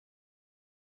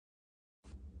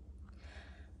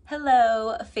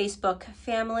Hello, Facebook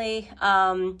family.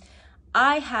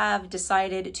 I have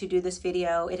decided to do this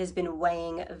video. It has been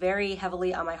weighing very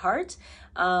heavily on my heart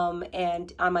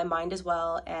and on my mind as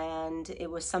well. And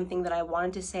it was something that I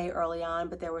wanted to say early on,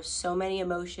 but there were so many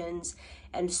emotions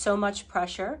and so much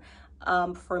pressure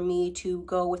for me to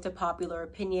go with the popular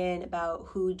opinion about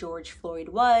who George Floyd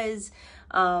was.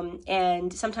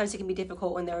 And sometimes it can be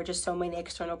difficult when there are just so many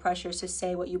external pressures to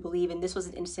say what you believe. And this was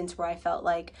an instance where I felt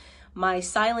like my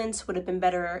silence would have been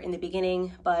better in the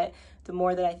beginning, but the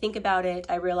more that I think about it,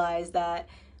 I realize that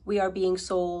we are being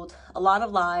sold a lot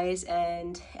of lies,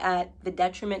 and at the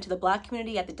detriment to the Black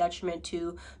community, at the detriment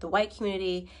to the white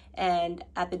community, and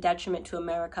at the detriment to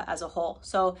America as a whole.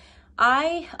 So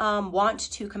I want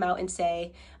to come out and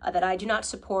say that I do not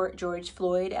support George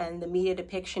Floyd and the media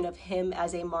depiction of him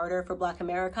as a martyr for Black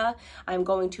America. I'm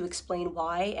going to explain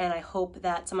why, and I hope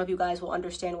that some of you guys will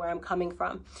understand where I'm coming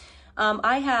from.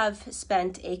 I have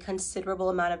spent a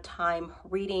considerable amount of time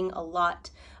reading a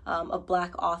lot of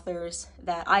Black authors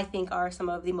that I think are some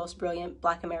of the most brilliant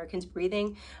Black Americans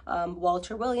breathing.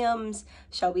 Walter Williams,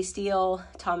 Shelby Steele,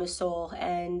 Thomas Sowell,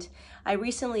 and I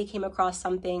recently came across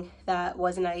something that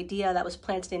was an idea that was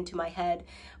planted into my head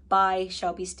by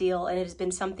Shelby Steele, and it has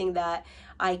been something that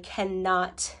I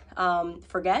cannot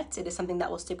forget. It is something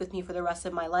that will stick with me for the rest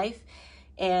of my life.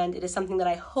 And it is something that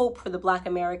I hope for the Black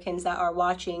Americans that are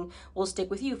watching will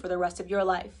stick with you for the rest of your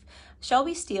life.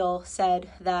 Shelby Steele said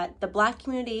that the Black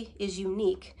community is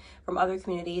unique from other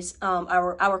communities.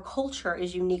 Our culture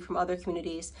is unique from other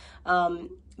communities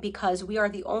because we are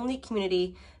the only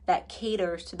community that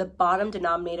caters to the bottom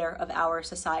denominator of our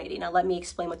society. Now, let me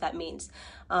explain what that means.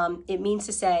 It means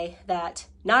to say that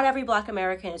not every Black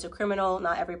American is a criminal,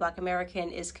 not every Black American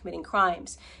is committing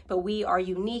crimes, but we are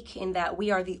unique in that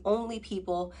we are the only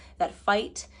people that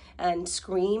fight and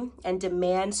scream and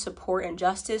demand support and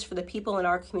justice for the people in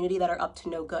our community that are up to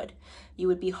no good. You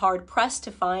would be hard pressed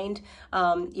to find,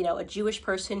 a Jewish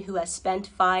person who has spent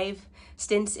 5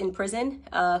 stints in prison,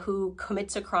 who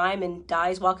commits a crime and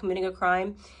dies while committing a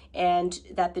crime, and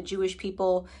that the Jewish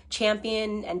people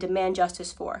champion and demand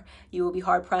justice for. You will be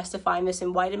hard pressed to find this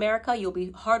in white America. You'll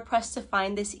be hard pressed to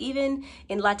find this even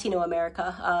in Latino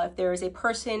America. If there is a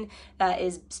person that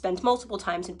is spent multiple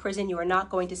times in prison, you are not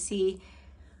going to see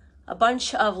a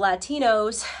bunch of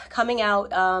Latinos coming out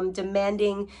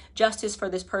demanding justice for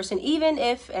this person, even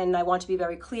if, and I want to be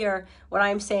very clear, what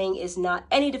I'm saying is not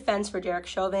any defense for Derek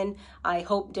Chauvin. I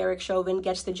hope Derek Chauvin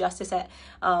gets the justice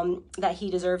that he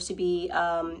deserves to be,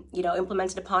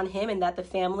 implemented upon him, and that the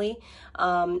family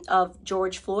of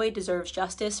George Floyd deserves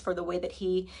justice for the way that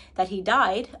he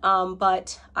died.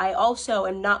 But I also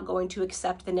am not going to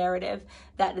accept the narrative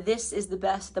that this is the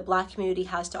best the Black community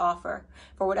has to offer.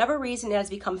 For whatever reason, it has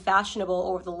become fashionable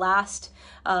over the last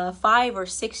 5 or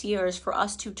 6 years for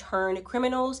us to turn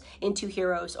criminals into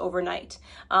heroes overnight.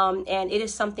 And it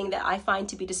is something that I find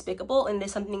to be despicable, and it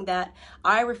is something that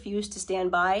I refuse to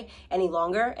stand by any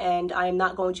longer, and I am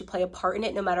not going to play a part in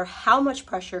it, no matter how much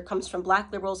pressure comes from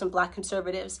Black liberals and Black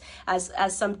conservatives as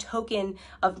some token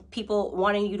of people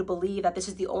wanting you to believe that this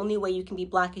is the only way you can be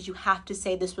Black, is you have to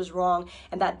say this was wrong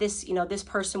and that this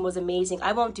person was amazing.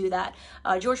 I won't do that.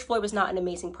 George Floyd was not an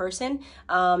amazing person,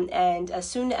 and as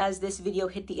soon as this video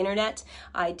hit the internet,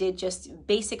 I did just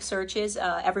basic searches.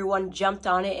 Everyone jumped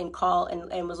on it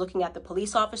and was looking at the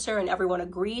police officer, and everyone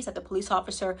agrees that the police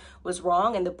officer was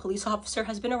wrong, and the police officer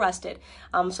has been arrested.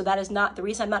 So that is not the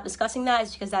reason I'm not discussing that,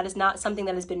 is because that is not something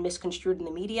that has been misconstrued in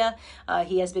the media.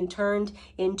 He has been turned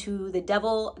into the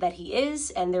devil that he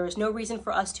is, and there is no reason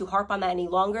for us to harp on that any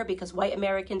longer, because white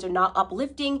Americans are not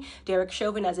uplifting Derek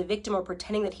Chauvin as a victim or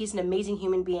pretending that he's an amazing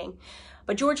human being.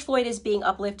 But George Floyd is being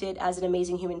uplifted as an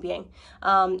amazing human being.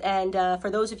 For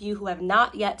those of you who have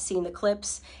not yet seen the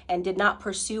clips and did not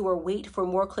pursue or wait for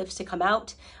more clips to come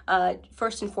out,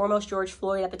 first and foremost, George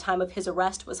Floyd at the time of his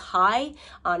arrest was high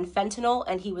on fentanyl,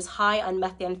 and he was high on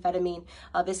methamphetamine.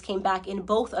 This came back in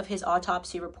both of his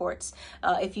autopsy reports.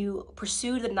 If you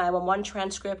pursue the 911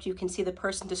 transcript, you can see the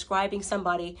person describing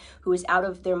somebody who is out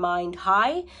of their mind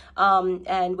high,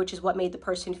 and which is what made the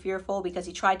person fearful, because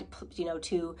he tried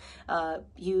to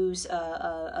use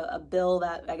a bill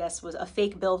that I guess was a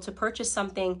fake bill to purchase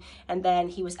something, and then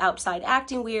he was outside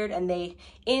acting weird, and they,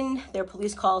 in their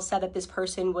police call, said that this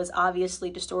person was obviously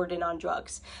distorted and on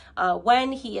drugs.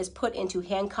 When he is put into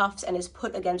handcuffs and is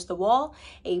put against the wall,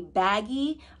 a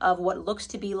baggie of what looks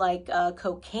to be like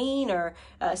cocaine or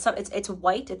it's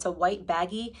white. It's a white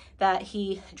baggie that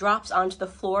he drops onto the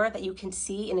floor that you can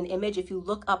see in an image. If you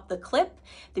look up the clip,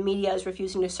 the media is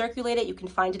refusing to circulate it. You can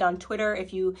find it on Twitter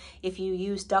if you you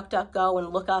use DuckDuckGo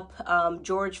and look up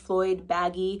George Floyd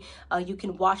baggie, you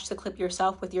can watch the clip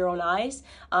yourself with your own eyes.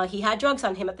 He had drugs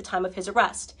on him at the time of his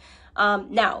arrest.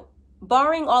 Now,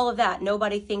 barring all of that,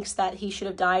 nobody thinks that he should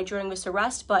have died during this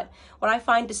arrest, but what I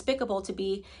find despicable to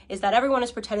be is that everyone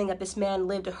is pretending that this man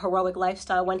lived a heroic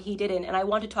lifestyle when he didn't, and I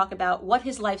want to talk about what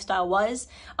his lifestyle was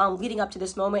leading up to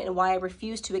this moment and why I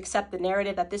refuse to accept the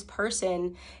narrative that this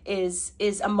person is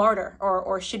a martyr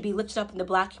or should be lifted up in the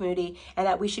Black community and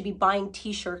that we should be buying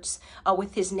t-shirts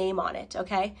with his name on it,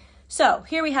 okay? So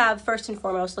here we have, first and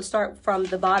foremost, let's start from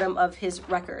the bottom of his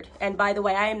record. And by the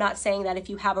way, I am not saying that if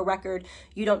you have a record,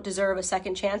 you don't deserve a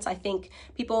second chance. I think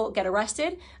people get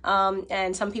arrested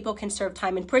and some people can serve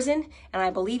time in prison. And I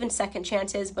believe in second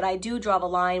chances, but I do draw the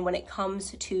line when it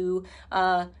comes to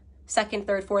second,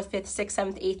 third, fourth, fifth, sixth,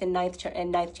 seventh, eighth, and ninth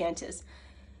chances.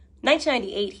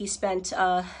 1998, he spent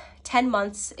 10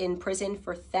 months in prison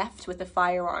for theft with a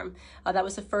firearm. That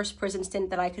was the first prison stint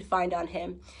that I could find on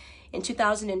him. In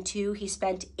 2002, he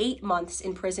spent 8 months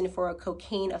in prison for a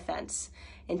cocaine offense.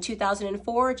 In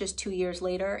 2004, just 2 years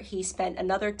later, he spent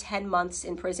another 10 months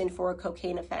in prison for a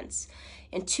cocaine offense.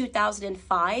 In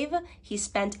 2005, he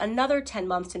spent another 10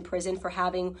 months in prison for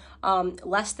having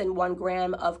less than 1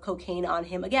 gram of cocaine on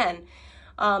him again.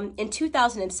 In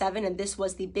 2007, and this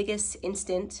was the biggest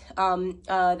instant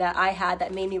that I had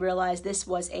that made me realize this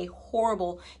was a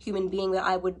horrible human being that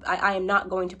I am not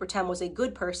going to pretend was a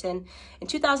good person. In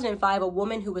 2005, a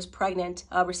woman who was pregnant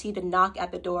received a knock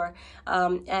at the door,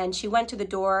 and she went to the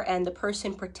door, and the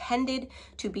person pretended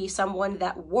to be someone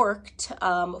that worked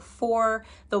for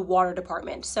the water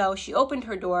department. So she opened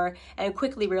her door and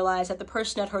quickly realized that the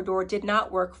person at her door did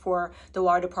not work for the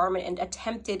water department and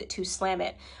attempted to slam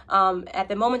it. At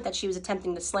the moment that she was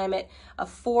attempting to slam it, a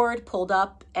Ford pulled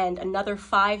up and another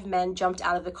 5 men jumped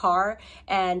out of the car,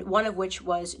 and one of which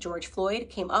was George Floyd,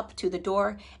 came up to the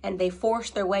door and they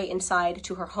forced their way inside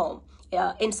to her home,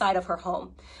 inside of her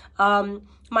home.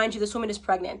 Mind you, this woman is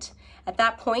pregnant. At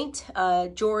that point,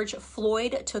 George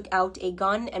Floyd took out a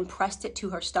gun and pressed it to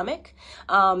her stomach.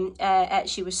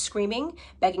 She was screaming,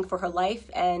 begging for her life,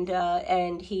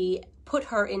 and he put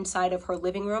her inside of her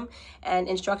living room and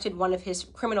instructed one of his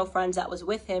criminal friends that was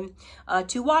with him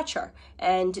to watch her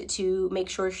and to make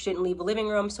sure she didn't leave the living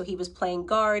room. So he was playing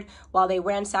guard while they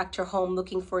ransacked her home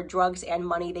looking for drugs and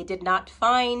money. They did not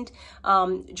find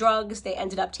drugs. They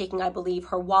ended up taking, I believe,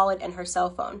 her wallet and her cell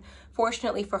phone.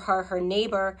 Fortunately for her, her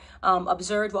neighbor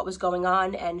observed what was going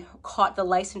on and caught the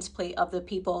license plate of the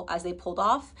people as they pulled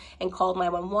off and called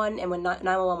 911. And when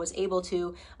 911 was able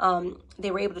to,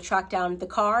 they were able to track down the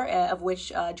car of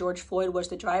which George Floyd was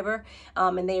the driver,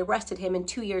 and they arrested him. And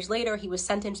 2 years later, he was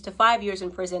sentenced to 5 years in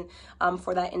prison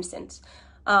for that instance.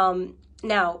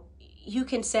 Now, you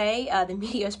can say the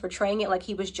media is portraying it like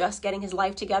he was just getting his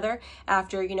life together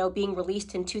after, being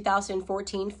released in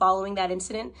 2014 following that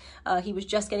incident. He was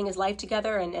just getting his life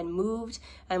together and moved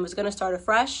and was going to start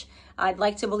afresh. I'd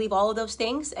like to believe all of those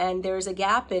things, and there's a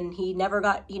gap, and he never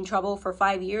got in trouble for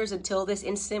 5 years until this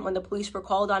incident when the police were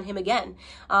called on him again.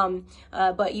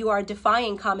 But you are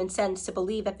defying common sense to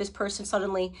believe that this person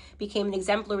suddenly became an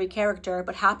exemplary character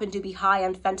but happened to be high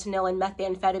on fentanyl and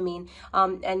methamphetamine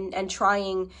and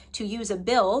trying to use a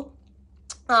bill,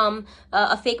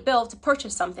 a fake bill, to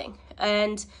purchase something.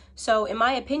 And so, in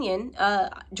my opinion,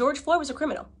 George Floyd was a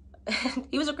criminal.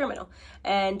 He was a criminal.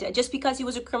 And just because he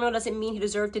was a criminal doesn't mean he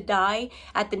deserved to die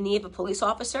at the knee of a police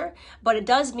officer. But it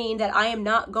does mean that I am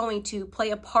not going to play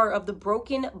a part of the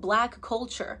broken Black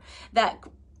culture that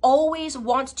always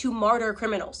wants to martyr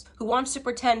criminals, who wants to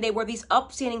pretend they were these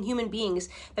upstanding human beings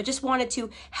that just wanted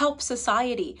to help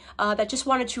society, that just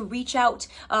wanted to reach out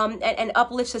and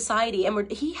uplift society.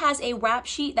 And he has a rap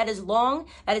sheet that is long,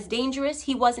 that is dangerous.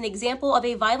 He was an example of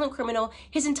a violent criminal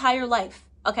his entire life.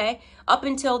 Okay, up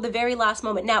until the very last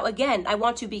moment. Now, again, I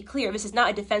want to be clear. This is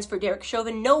not a defense for Derek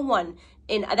Chauvin. No one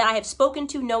that I have spoken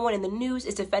to, no one in the news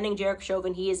is defending Derek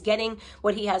Chauvin. He is getting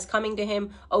what he has coming to him.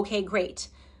 Okay, great.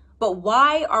 But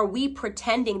why are we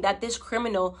pretending that this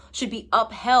criminal should be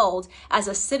upheld as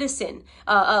a citizen,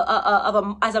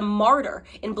 as a martyr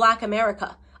in Black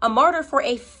America? A martyr for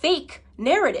a fake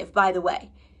narrative, by the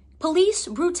way. Police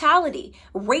brutality,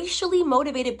 racially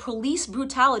motivated police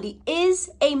brutality is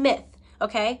a myth.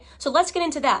 Okay, so let's get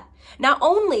into that. Not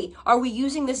only are we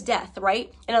using this death,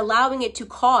 right, and allowing it to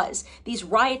cause these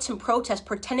riots and protests,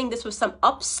 pretending this was some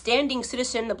upstanding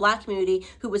citizen in the Black community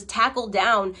who was tackled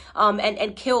down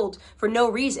and killed for no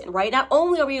reason, right? Not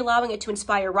only are we allowing it to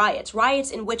inspire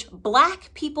riots in which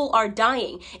Black people are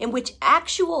dying, in which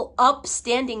actual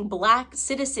upstanding Black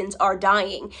citizens are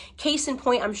dying. Case in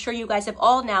point, I'm sure you guys have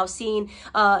all now seen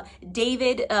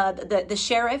David, the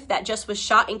sheriff that just was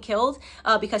shot and killed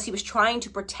because he was trying to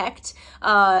protect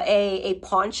a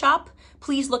pawn shop.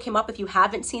 Please look him up if you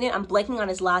haven't seen it. I'm blanking on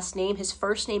his last name. His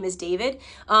first name is David,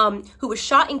 who was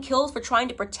shot and killed for trying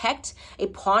to protect a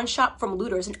pawn shop from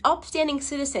looters, an upstanding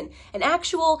citizen, an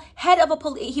actual head of a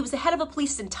police. He was the head of a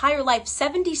police his entire life,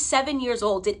 77 years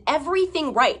old, did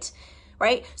everything right?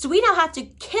 So we now have to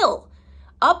kill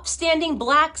upstanding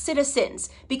Black citizens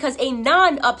because a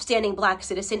non-upstanding Black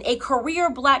citizen, a career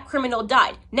Black criminal,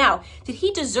 died. Now, did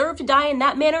he deserve to die in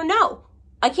that manner? No.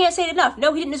 I can't say it enough.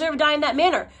 No, he didn't deserve to die in that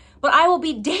manner. But I will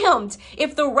be damned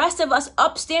if the rest of us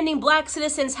upstanding Black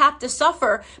citizens have to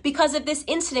suffer because of this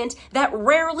incident that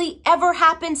rarely ever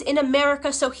happens in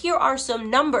America. So here are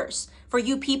some numbers for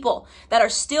you people that are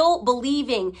still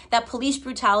believing that police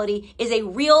brutality is a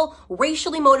real,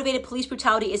 racially motivated police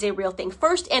brutality is a real thing.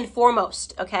 First and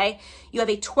foremost, okay, you have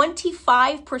a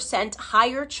 25%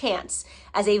 higher chance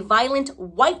as a violent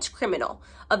white criminal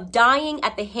of dying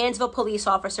at the hands of a police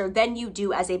officer than you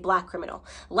do as a Black criminal.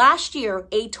 Last year,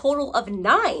 a total of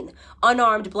 9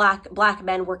 unarmed black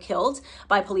men were killed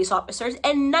by police officers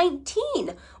and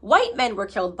 19 white men were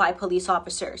killed by police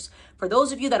officers. For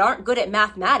those of you that aren't good at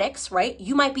mathematics, right,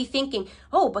 you might be thinking,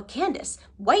 oh, but Candace,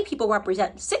 white people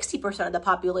represent 60% of the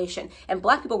population and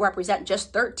Black people represent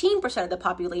just 13% of the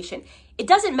population. It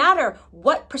doesn't matter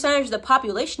what percentage of the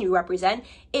population you represent.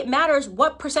 It matters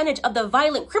what percentage of the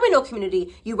violent criminal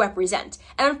community you represent.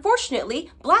 And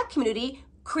unfortunately, Black community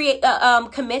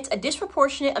commits a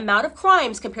disproportionate amount of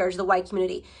crimes compared to the white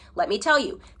community. Let me tell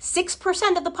you,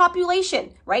 6% of the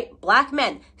population, right? Black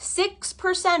men,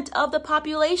 6% of the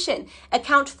population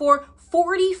account for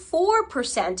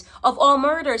 44% of all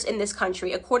murders in this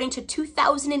country, according to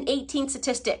 2018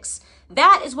 statistics.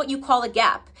 That is what you call a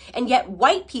gap. And yet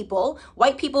white people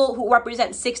who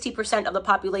represent 60% of the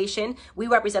population, we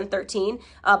represent 13,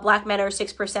 Black men are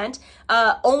 6%,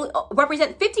 only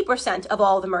represent 50% of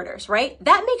all the murders, right?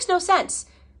 That makes no sense.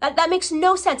 That makes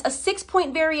no sense. A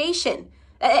 6-point variation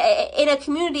in a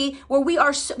community where we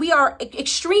are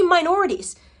extreme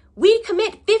minorities. We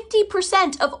commit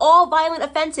 50% of all violent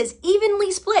offenses,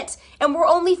 evenly split, and we're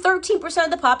only 13%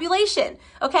 of the population,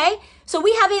 okay? So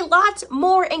we have a lot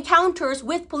more encounters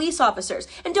with police officers.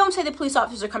 And don't say the police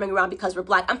officers are coming around because we're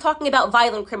Black. I'm talking about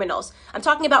violent criminals. I'm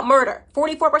talking about murder,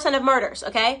 44% of murders,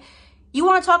 okay? You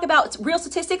want to talk about real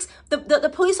statistics? The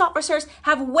police officers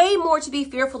have way more to be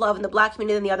fearful of in the Black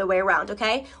community than the other way around,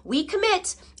 okay? We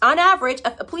commit, on average,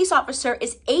 a police officer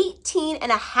is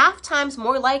 18.5 times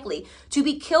more likely to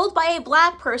be killed by a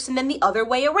Black person than the other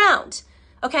way around.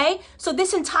 Okay, so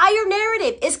this entire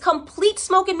narrative is complete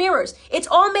smoke and mirrors. It's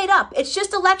all made up. It's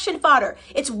just election fodder.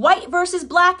 It's white versus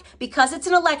Black because it's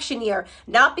an election year,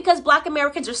 not because Black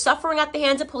Americans are suffering at the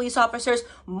hands of police officers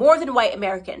more than white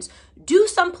Americans. Do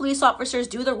some police officers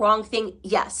do the wrong thing?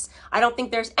 Yes. I don't think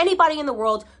there's anybody in the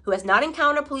world who has not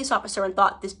encountered a police officer and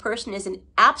thought this person is an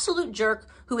absolute jerk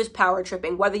who is power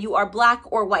tripping, whether you are Black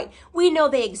or white. We know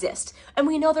they exist. And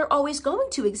we know they're always going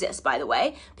to exist, by the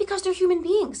way, because they're human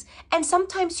beings. And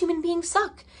sometimes human beings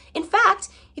suck. In fact,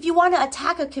 if you want to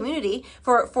attack a community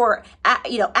for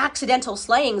accidental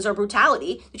slayings or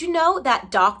brutality, did you know that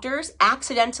doctors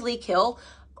accidentally kill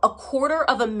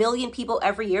 250,000 people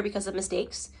every year because of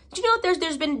mistakes? Did you know that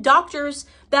there's been doctors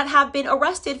that have been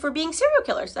arrested for being serial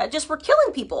killers that just were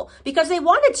killing people because they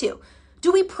wanted to?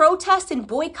 Do we protest and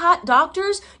boycott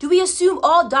doctors? Do we assume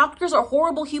all doctors are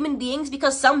horrible human beings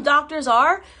because some doctors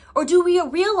are? Or do we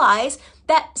realize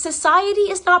that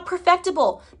society is not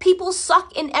perfectible? People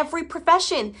suck in every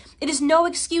profession. It is no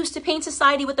excuse to paint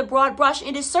society with a broad brush.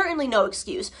 It is certainly no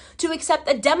excuse to accept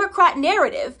a Democrat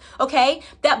narrative, okay,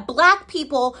 that Black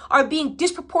people are being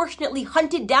disproportionately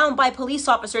hunted down by police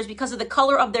officers because of the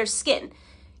color of their skin.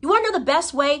 You want to know the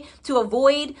best way to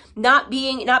avoid not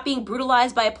being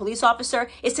brutalized by a police officer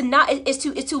is to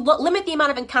limit the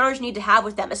amount of encounters you need to have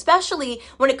with them, especially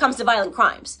when it comes to violent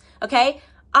crimes. Okay?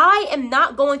 I am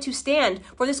not going to stand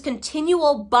for this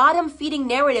continual bottom-feeding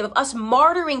narrative of us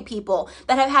martyring people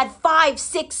that have had 5,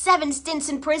 6, 7 stints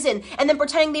in prison and then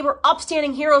pretending they were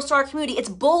upstanding heroes to our community. It's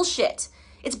bullshit.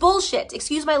 It's bullshit.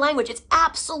 Excuse my language. It's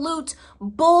absolute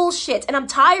bullshit. And I'm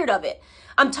tired of it.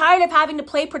 I'm tired of having to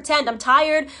play pretend. I'm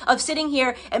tired of sitting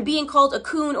here and being called a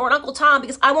coon or an Uncle Tom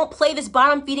because I won't play this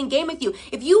bottom feeding game with you.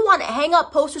 If you want to hang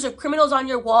up posters of criminals on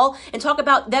your wall and talk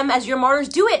about them as your martyrs,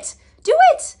 do it. Do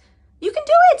it. You can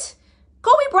do it.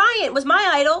 Kobe Bryant was my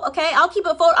idol, okay? I'll keep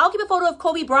a photo of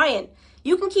Kobe Bryant.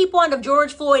 You can keep one of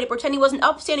George Floyd and pretend he was an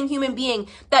upstanding human being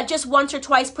that just once or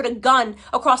twice put a gun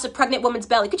across a pregnant woman's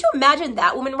belly. Could you imagine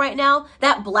that woman right now?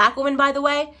 That black woman, by the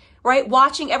way, right?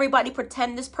 Watching everybody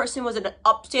pretend this person was an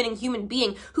upstanding human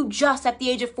being who just at the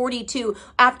age of 42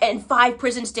 and 5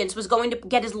 prison stints was going to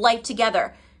get his life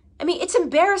together. I mean, it's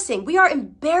embarrassing. We are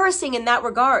embarrassing in that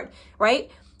regard, right?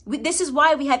 This is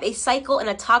why we have a cycle and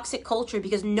a toxic culture,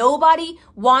 because nobody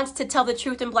wants to tell the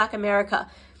truth in Black America.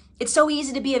 It's so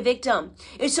easy to be a victim.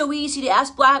 It's so easy to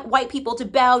ask white people to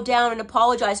bow down and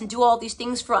apologize and do all these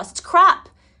things for us. It's crap.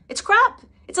 It's crap.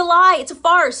 It's a lie. It's a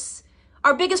farce.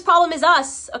 Our biggest problem is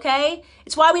us, okay?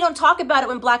 It's why we don't talk about it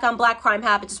when black on black crime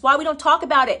happens. It's why we don't talk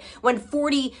about it when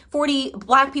 40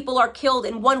 black people are killed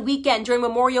in one weekend during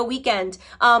Memorial Weekend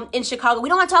in Chicago. We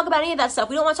don't want to talk about any of that stuff.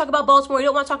 We don't want to talk about Baltimore. We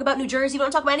don't want to talk about New Jersey. We don't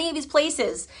want to talk about any of these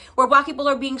places where black people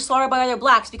are being slaughtered by other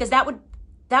blacks, because that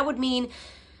would mean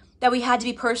that we had to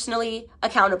be personally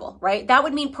accountable, right? That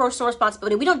would mean personal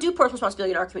responsibility. We don't do personal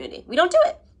responsibility in our community. We don't do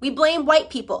it. We blame white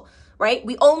people, right?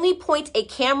 We only point a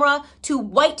camera to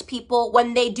white people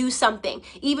when they do something,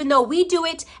 even though we do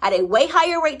it at a way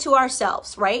higher rate to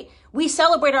ourselves, right? We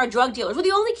celebrate our drug dealers. We're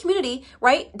the only community,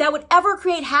 right, that would ever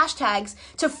create hashtags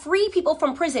to free people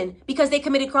from prison because they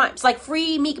committed crimes, like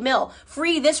free Meek Mill,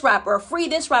 free this rapper, free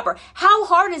this rapper. How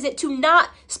hard is it to not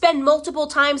spend multiple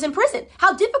times in prison?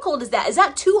 How difficult is that? Is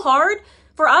that too hard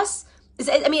for us? Is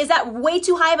that way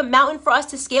too high of a mountain for us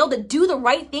to scale, to do the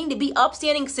right thing, to be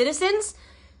upstanding citizens?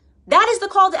 That is the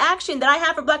call to action that I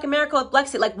have for Black America with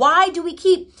Blexit. Like, why do we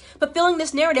keep fulfilling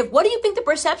this narrative? What do you think the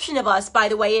perception of us, by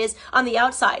the way, is on the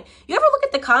outside? You ever look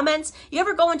at the comments? You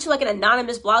ever go into like an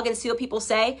anonymous blog and see what people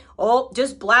say? Oh,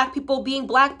 just black people being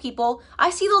black people. I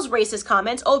see those racist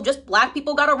comments. Oh, just black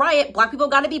people got to riot. Black people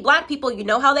got to be black people. You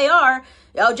know how they are.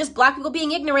 Oh, just black people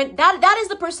being ignorant. That is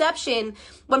the perception.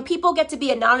 When people get to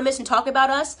be anonymous and talk about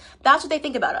us, that's what they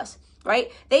think about us,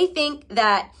 right? They think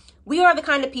that we are the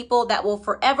kind of people that will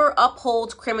forever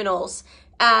uphold criminals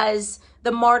as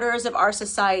the martyrs of our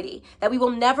society, that we will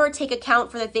never take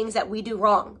account for the things that we do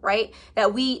wrong, right?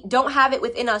 That we don't have it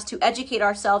within us to educate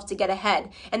ourselves to get ahead.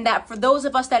 And that for those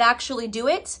of us that actually do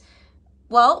it,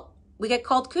 well, we get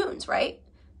called coons, right?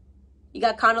 You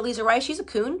got Condoleezza Rice, she's a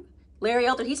coon. Larry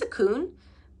Elder, he's a coon.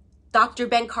 Dr.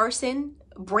 Ben Carson,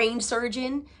 brain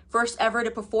surgeon, first ever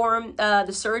to perform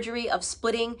the surgery of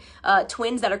splitting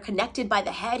twins that are connected by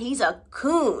the head. He's a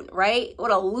coon, right? What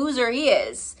a loser he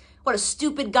is. What a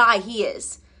stupid guy he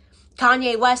is.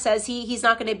 Kanye West says he's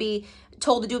not going to be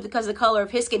told to do it because of the color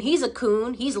of his skin. He's a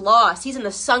coon. He's lost. He's in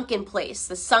the sunken place.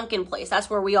 The sunken place. That's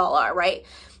where we all are, right?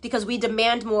 Because we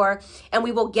demand more and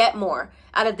we will get more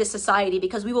out of this society,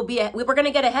 because we're going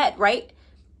to get ahead, right?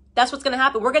 That's what's going to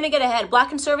happen. We're going to get ahead. Black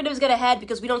conservatives get ahead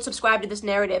because we don't subscribe to this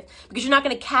narrative. Because you're not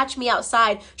going to catch me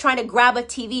outside trying to grab a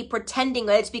TV pretending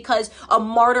that it's because a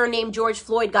martyr named George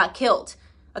Floyd got killed.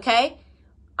 Okay?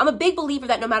 I'm a big believer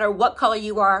that no matter what color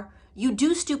you are, you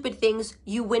do stupid things,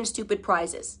 you win stupid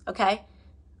prizes. Okay?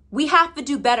 We have to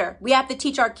do better. We have to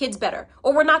teach our kids better,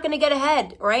 or we're not going to get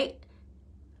ahead, right?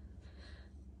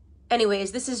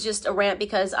 Anyways, this is just a rant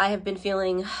because I have been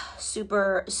feeling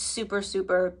super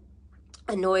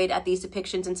annoyed at these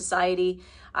depictions in society.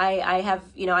 I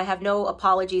have no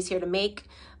apologies here to make.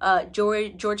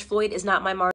 George Floyd is not my martyr.